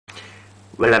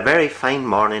Well, a very fine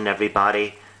morning,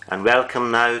 everybody, and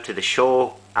welcome now to the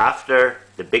show after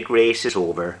the big race is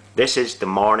over. This is the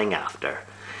morning after.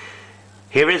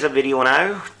 Here is a video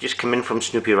now, just come in from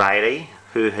Snoopy Riley,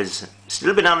 who has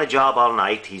still been on the job all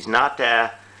night. He's not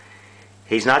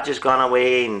just gone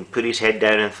away and put his head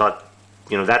down and thought,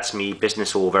 you know, that's me,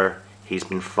 business over. He's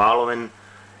been following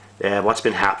what's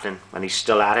been happening, and he's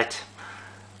still at it.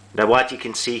 Now, what you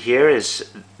can see here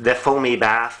is the foamy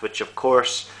bath, which of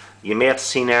course you may have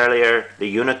seen earlier, the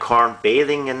unicorn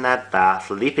bathing in that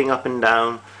bath, leaping up and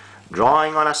down,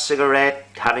 drawing on a cigarette,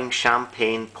 having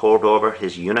champagne poured over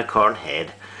his unicorn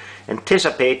head,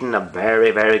 anticipating a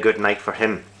very, very good night for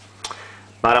him.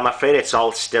 But I'm afraid it's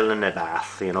all still in the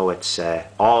bath. You know, it's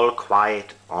all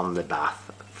quiet on the bath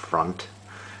front.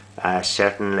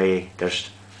 Certainly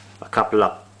there's a couple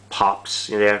of pops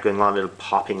there going on, little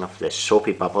popping of the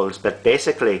soapy bubbles, but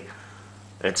basically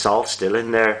it's all still in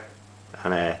there.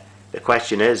 And the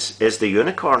question is the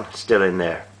unicorn still in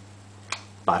there?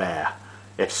 But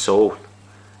if so,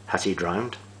 has he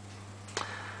drowned?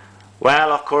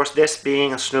 Well, of course, this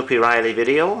being a Snoopy Riley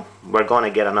video, we're going to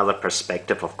get another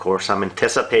perspective, of course. I'm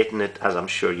anticipating it, as I'm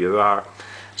sure you are.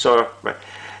 So,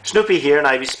 Snoopy here,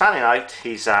 now he's spanning out.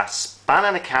 He's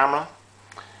spanning the camera,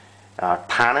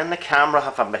 panning the camera,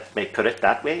 if I may put it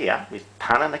that way. Yeah, he's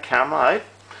panning the camera out.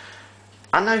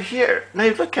 And now here, now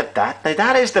look at that. Now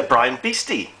that is the brown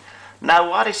beastie.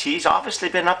 Now what is he? He's obviously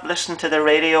been up listening to the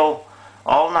radio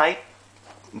all night,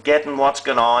 getting what's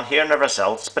going on, hearing the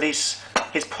results, but he's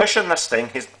pushing this thing,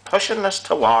 he's pushing this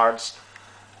towards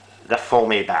the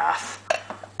foamy bath.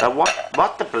 Now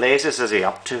what the blazes is he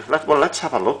up to? Well, let's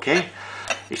have a look, eh?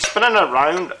 He's spinning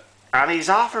around and he's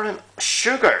offering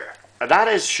sugar. That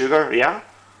is sugar, yeah?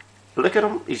 Look at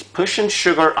him, he's pushing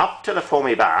sugar up to the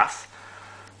foamy bath.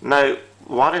 Now,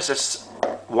 what is this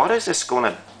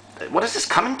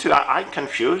coming to? I'm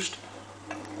confused.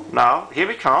 Now, here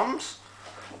he comes,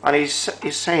 and he's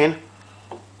saying,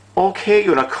 okay,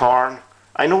 unicorn,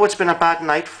 I know it's been a bad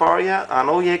night for you, I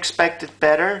know you expected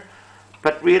better,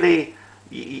 but really,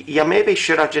 you maybe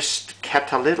should have just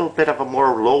kept a little bit of a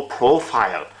more low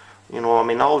profile. You know, I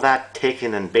mean, all that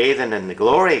taking and bathing in the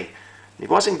glory, it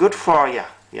wasn't good for you.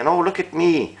 You know, look at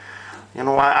me. You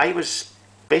know, I was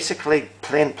basically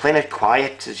playing it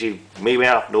quiet, as you may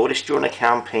well have noticed during the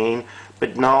campaign,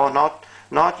 but no,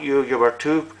 not you. You were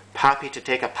too happy to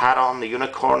take a pat on the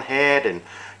unicorn head, and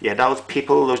you had those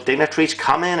people, those dignitaries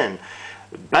come in and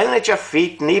down at your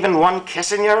feet, and even one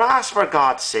kissing your ass, for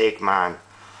God's sake, man,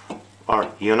 or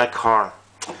unicorn.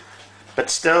 But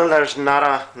still, there's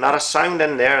not a sound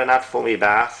in there in that foamy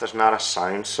bath. There's not a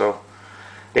sound. So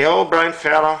the old brown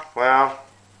fella, well,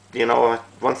 you know,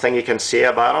 one thing you can say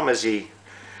about him is he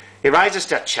rises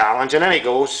to a challenge, and then he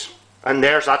goes, and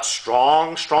there's that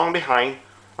strong behind,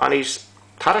 and he's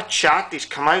had a chat, he's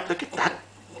come out. Look at that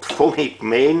foamy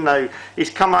mane now.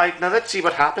 He's come out. Now let's see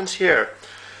what happens here.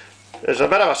 There's a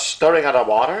bit of a stirring of the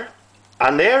water,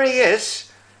 and there he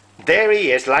is,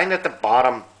 lying at the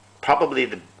bottom. Probably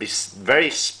the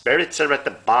very spirits are at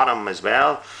the bottom as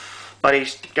well, but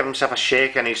he's given himself a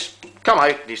shake, and he's come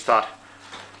out, and he's thought,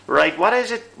 right, what is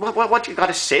it, what you got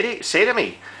to say to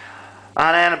me?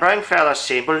 And then the brown fella's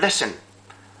saying, well, listen,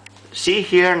 see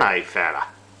here now, fella,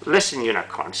 listen,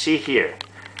 unicorn, see here,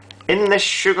 in this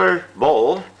sugar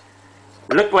bowl,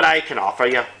 look what I can offer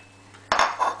you.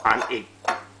 And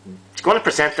he's going to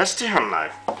present this to him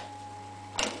now.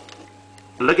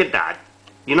 Look at that.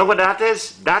 You know what that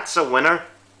is? That's a winner.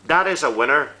 That is a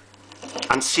winner.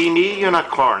 And see me,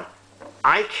 unicorn,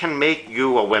 I can make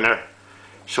you a winner.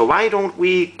 So why don't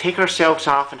we take ourselves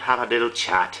off and have a little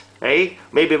chat? Eh?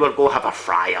 Maybe we'll go have a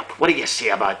fry up. What do you say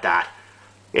about that?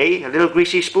 Eh? A little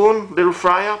greasy spoon, little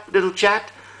fry up, little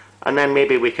chat, and then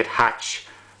maybe we could hatch,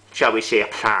 shall we say, a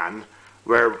plan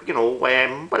where, you know,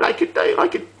 well, I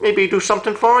could maybe do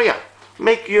something for you,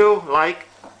 make you like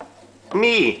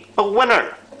me, a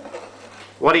winner.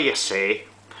 What do you say?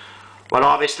 Well,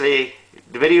 obviously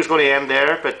the video's going to end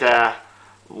there, but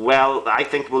well, I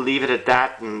think we'll leave it at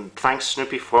that, and thanks,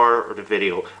 Snoopy, for the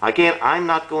video. Again, I'm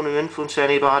not going to influence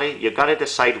anybody. You've got to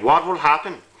decide what will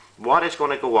happen, what is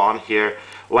going to go on here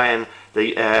when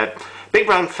the big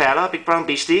brown fella, big brown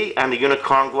beastie, and the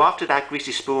unicorn go off to that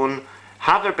greasy spoon,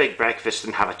 have their big breakfast,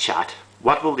 and have a chat.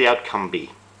 What will the outcome be?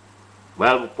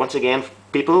 Well, once again,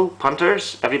 people,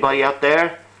 punters, everybody out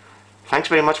there, thanks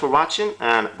very much for watching,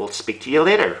 and we'll speak to you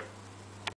later.